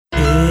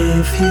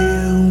If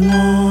you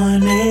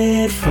want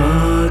it,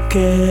 fuck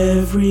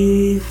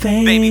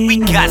everything. Baby, we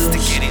got to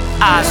get it.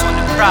 Eyes on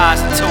the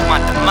prize until my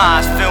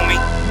demise, feel me?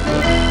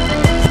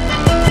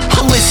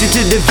 Listen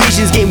to the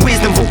visions, gain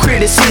wisdom from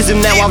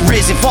criticism. Now I'm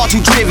risen, far too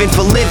driven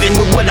for living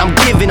with what I'm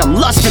giving. I'm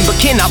lusting but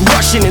cannot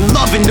rushing and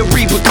loving the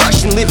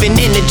repercussion. Living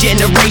in a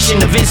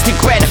generation of instant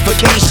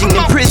gratification. In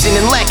prison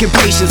and lacking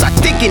patience, I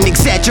think in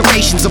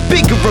exaggerations. A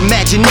bigger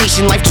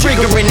imagination, life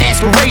triggering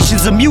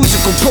aspirations. A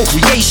musical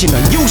procreation,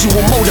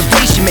 unusual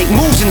motivation. Make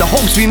moves in the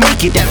hopes we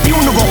make it. That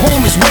funeral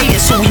home is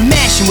waiting, so we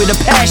mashing with a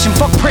passion.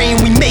 Fuck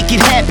praying we make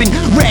it happen.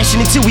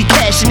 Ration until we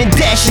cashing and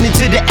dashing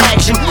into the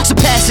action.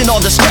 Surpassing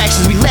all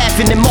distractions, we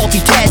laughing and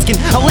multitasking.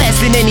 I'll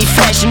last in any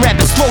fashion,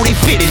 rappers throw they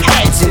fitted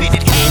hats in. If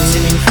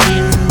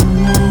you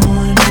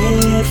want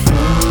it,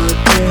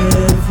 fuck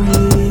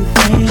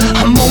everything.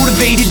 I'm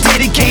motivated,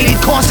 dedicated,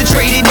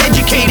 concentrated,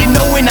 educated,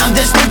 knowing I'm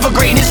destined for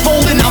greatness.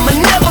 Folding, I'ma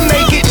never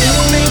make it.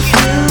 If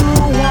you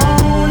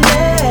want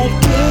it,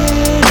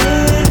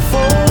 get it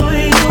for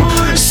you.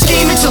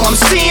 Scheming till I'm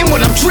seeing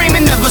what I'm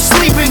dreaming, never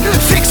sleeping.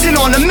 Fixing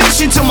on a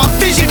mission till my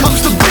vision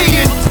comes to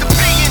being.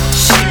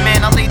 Shit,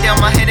 man, I lay down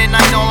my head at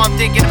night. All I'm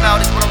thinking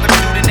about is what I'm gonna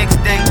do the next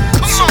day.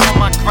 So on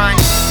my grind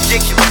is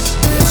ridiculous.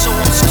 So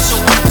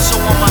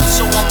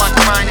on my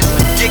grind is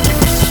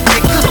ridiculous.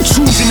 I'm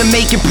choosing to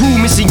make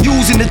improvements and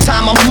using the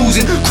time I'm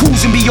losing.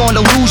 Cruising beyond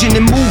illusion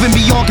and moving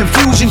beyond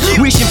confusion.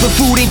 Wishing for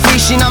food ain't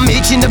fishing, I'm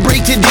itching to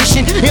break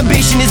tradition.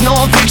 Ambition is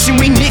non-fiction,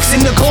 we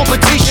nixing the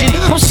competition.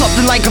 I'm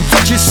something like a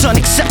veteran son,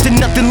 accepting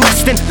nothing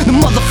less than the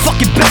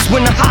motherfucking best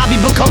when a hobby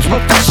becomes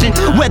profession.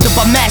 Whether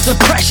by massive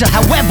pressure,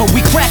 however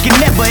we cracking,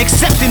 never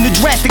accepting the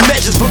drastic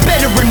measures for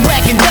better and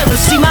whack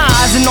endeavors. See my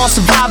eyes and on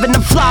surviving,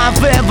 I'm flying,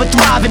 forever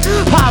thriving.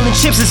 Piling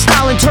chips and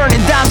styling,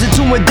 turning dimes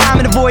into a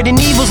diamond. Avoiding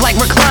evils like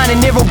reclining,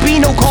 there will be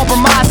no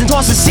compromising.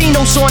 Tossing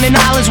casinos on an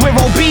islands where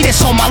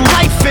obedience on my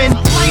life in.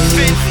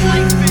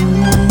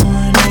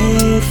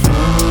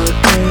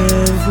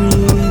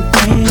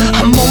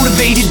 I'm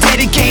motivated,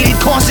 dedicated,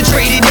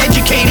 concentrated,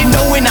 educated,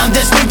 knowing I'm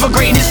destined for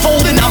greatness.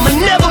 Folding, I'ma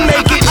never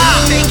make it.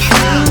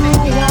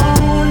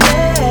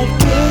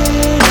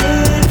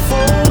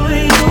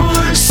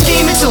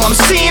 Scheming till I'm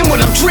seeing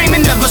what I'm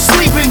dreaming, never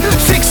sleeping.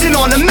 Fixing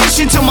on a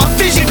mission till my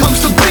vision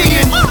comes to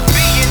being.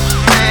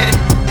 Man,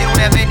 they don't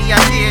have any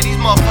idea. These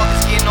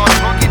motherfuckers getting on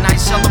drunk at night,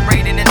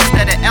 celebrating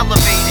instead of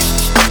elevating.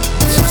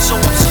 So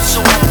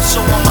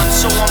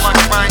on my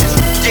grind is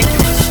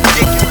ridiculous.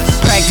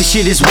 Practice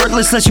shit is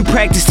worthless unless you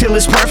practice till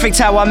it's perfect.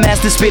 How I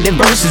master spitting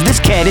verses. This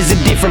cat is a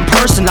different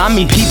person. I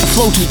mean, Pete the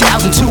Flow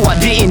 2002. I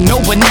didn't know,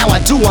 but now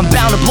I do. I'm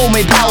bound to blow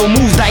my power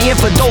moves. Diane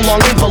for dough,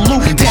 long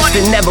involute.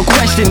 Destined, never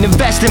question.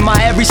 Invest in my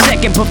every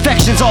second.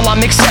 Perfection's all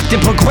I'm accepting.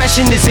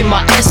 Progression is in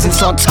my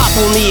essence. On top,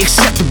 only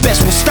accept the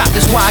best. Will stop.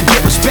 That's why I get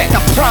respect.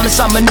 I promise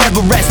I'ma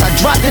never rest. I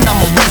dropped and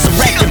I'ma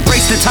resurrect.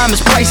 Embrace the time is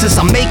priceless.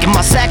 I'm making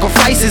my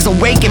sacrifices.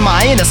 Awaken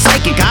my inner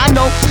psychic. I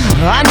know.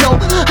 I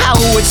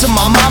owe it to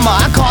my mama.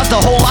 I caused a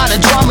whole lot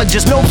of drama.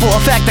 Just know for a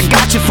fact I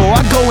got you before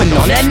I go. And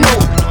on that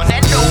note,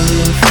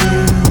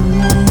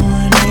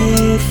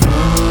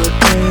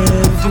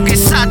 Don't get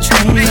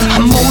sidetracked, baby.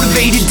 I'm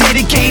motivated,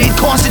 dedicated,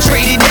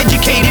 concentrated,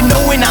 educated,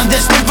 knowing I'm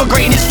destined for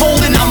greatness.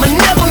 Folding, I'ma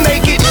never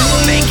make it.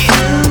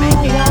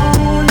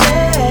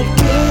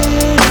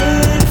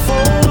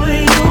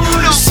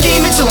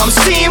 Scheming till I'm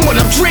seeing what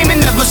I'm dreaming,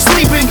 never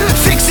sleeping.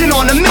 Fixing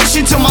on a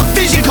mission till my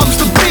vision comes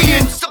to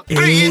being.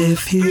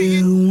 If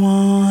you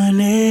want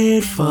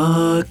it,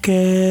 fuck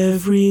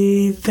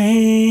everything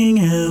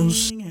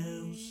else.